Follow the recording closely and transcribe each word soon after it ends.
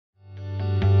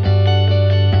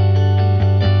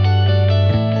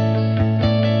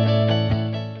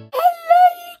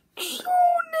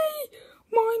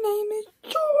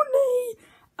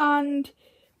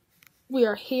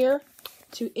are here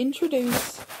to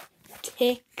introduce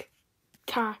Tic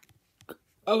Tacos.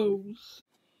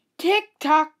 Tic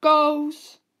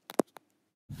Tacos!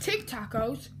 Tic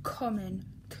Tacos come in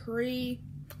 3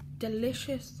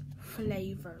 delicious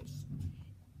flavors,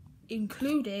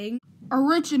 including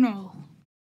original,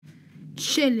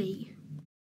 chili,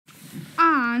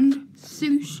 and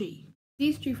sushi.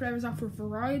 These 3 flavors offer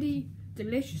variety,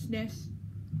 deliciousness,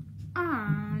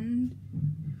 and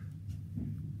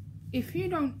if you're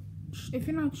not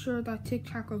sure that Tic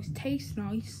Tacos taste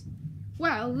nice,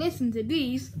 well, listen to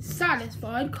these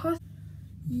satisfied customers.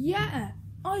 Yeah,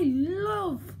 I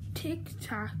love Tic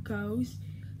Tacos.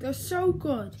 They're so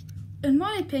good. In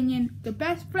my opinion, the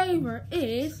best flavor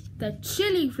is the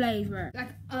chili flavor.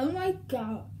 Like, oh my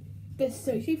god, the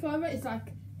sushi flavor is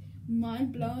like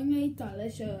mind-blowingly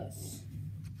delicious.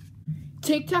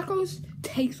 Tic Tacos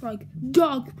taste like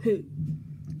dog poo.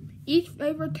 Each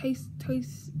flavor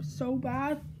tastes so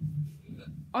bad.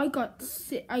 I got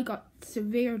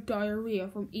severe diarrhea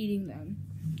from eating them.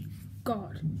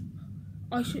 God,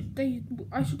 I'm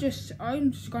just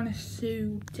gonna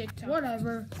sue Tic Tacos.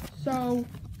 Whatever. So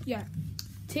yeah,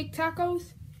 Tic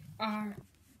Tacos are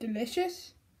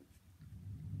delicious,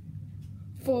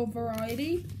 full of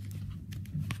variety,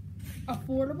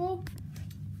 affordable,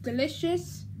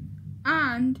 delicious,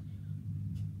 and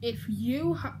if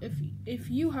you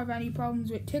have any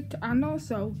problems with Tic Tac, and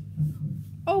also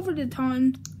over the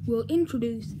time we'll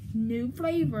introduce new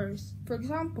flavors. For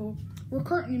example, we're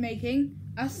currently making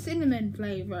a cinnamon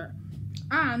flavor,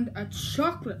 and a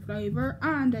chocolate flavor,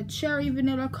 and a cherry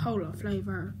vanilla cola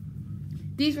flavor.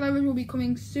 These flavors will be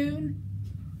coming soon,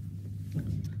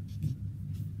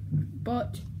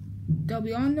 but they'll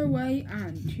be on their way,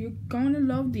 and you're gonna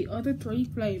love the other 3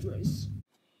 flavors.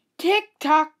 Tic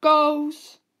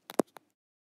Tacos!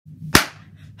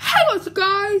 Hello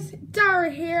guys, Dara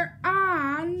here,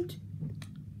 and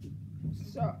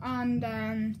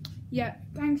yeah,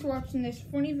 thanks for watching this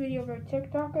funny video about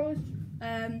Tic Tacos.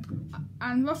 And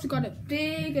we've also got a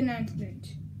big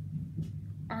announcement.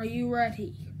 Are you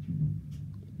ready?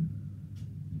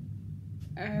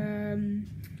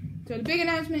 So the big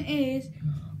announcement is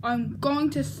I'm going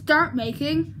to start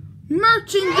making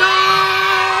merchandise.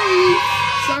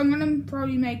 So I'm gonna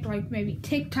probably make like maybe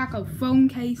Tic Taco phone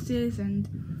cases and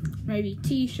maybe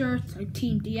t-shirts, like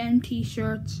Team DM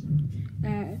t-shirts,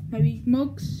 maybe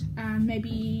mugs, and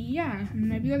maybe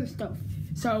other stuff.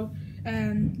 So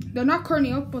they're not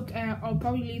currently up, but I'll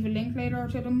probably leave a link later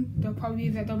to them.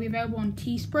 They'll be available on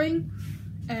Teespring.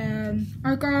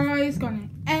 Alright guys, gonna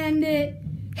end it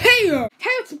here. Hey,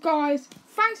 what's up guys?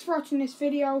 Thanks for watching this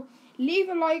video. Leave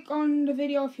a like on the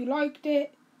video if you liked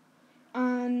it,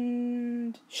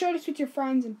 and share this with your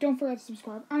friends, and don't forget to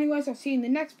subscribe. Anyways, I'll see you in the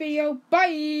next video.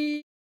 Bye!